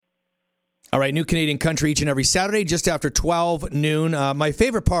All right, New Canadian Country each and every Saturday, just after 12 noon. My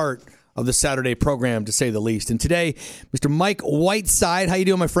favorite part of the Saturday program, to say the least. And today, Mr. Mike Whiteside. How you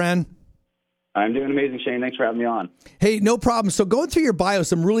doing, my friend? I'm doing amazing, Shane. Thanks for having me on. Hey, no problem. So going through your bio,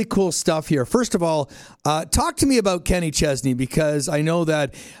 some really cool stuff here. First of all, talk to me about Kenny Chesney, because I know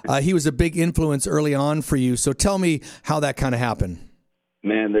that he was a big influence early on for you. So tell me how that kind of happened.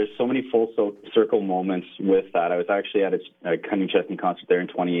 Man, there's so many full circle moments with that. I was actually at a Kenny Chesney concert there in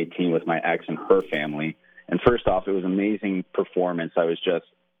 2018 with my ex and her family. And first off, it was an amazing performance. I was just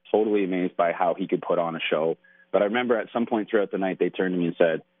totally amazed by how he could put on a show. But I remember at some point throughout the night, they turned to me and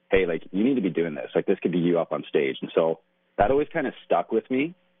said, hey, like, you need to be doing this. Like, this could be you up on stage. And so that always kind of stuck with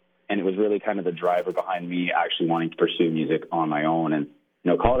me. And it was really kind of the driver behind me actually wanting to pursue music on my own. And,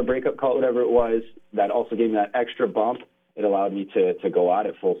 call it a breakup, call it whatever it was. That also gave me that extra bump. It allowed me to go at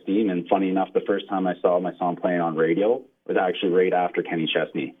it full steam. And funny enough, the first time I saw my song playing on radio was actually right after Kenny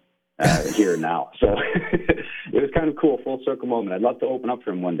Chesney, Here and Now. So it was kind of cool, full circle moment. I'd love to open up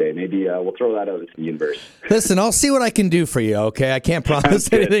for him one day. Maybe we'll throw that out into the universe. Listen, I'll see what I can do for you, okay? I can't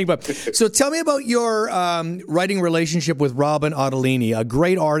promise anything. But so tell me about your writing relationship with Robin Ottolini, a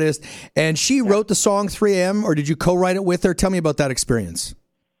great artist. And she wrote the song 3AM, or did you co-write it with her? Tell me about that experience.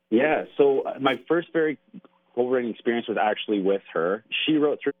 Yeah, so my first very co-writing experience was actually with her. She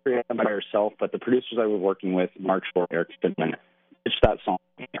wrote 3AM by herself, but the producers I was working with, Mark Short, Eric Spinman, pitched that song.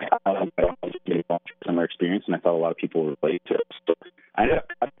 I had a similar experience, and I thought a lot of people would relate to it. So I ended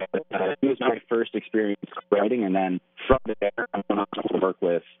up, it was my first experience writing, and then from there, I went on to work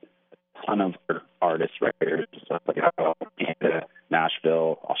with a ton of artists, writers, stuff like Canada,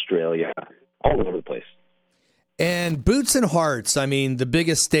 Nashville, Australia, all over the place. And Boots and Hearts, I mean, the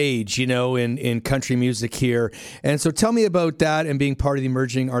biggest stage, in country music here. And so tell me about that and being part of the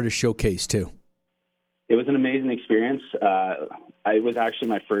Emerging Artist Showcase, too. It was an amazing experience. It was actually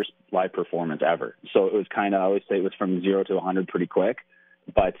my first live performance ever. So it was I always say it was from 0 to 100 pretty quick.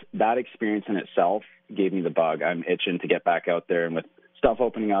 But that experience in itself gave me the bug. I'm itching to get back out there. And with stuff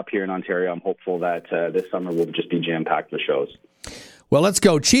opening up here in Ontario, I'm hopeful that this summer will just be jam-packed with shows. Well, let's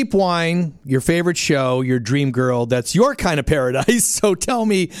go. Cheap Wine, your favorite show, your dream girl. That's your kind of paradise. So tell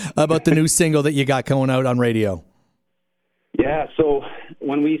me about the new single that you got going out on radio. Yeah, so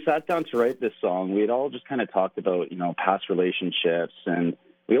when we sat down to write this song, we had all just kind of talked about, past relationships. And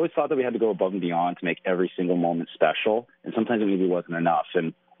we always thought that we had to go above and beyond to make every single moment special. And sometimes it maybe wasn't enough.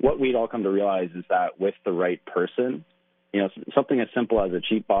 And what we'd all come to realize is that with the right person, something as simple as a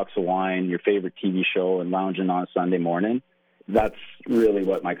cheap box of wine, your favorite TV show, and lounging on a Sunday morning, that's really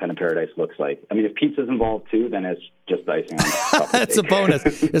what my kind of paradise looks like. I mean, if pizza's involved too, then it's just icing on top of That's a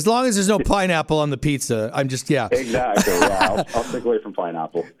bonus. As long as there's no pineapple on the pizza, yeah. Exactly, yeah. I'll stick away from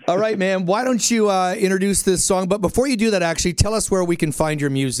pineapple. All right, man. Why don't you introduce this song? But before you do that, actually, tell us where we can find your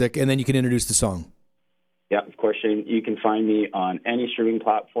music, and then you can introduce the song. Yeah, of course, Shane. You can find me on any streaming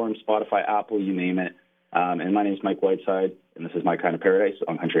platform, Spotify, Apple, you name it. And my name is Mike Whiteside, and this is My Kind of Paradise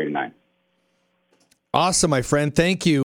on Country 89. Awesome, my friend. Thank you.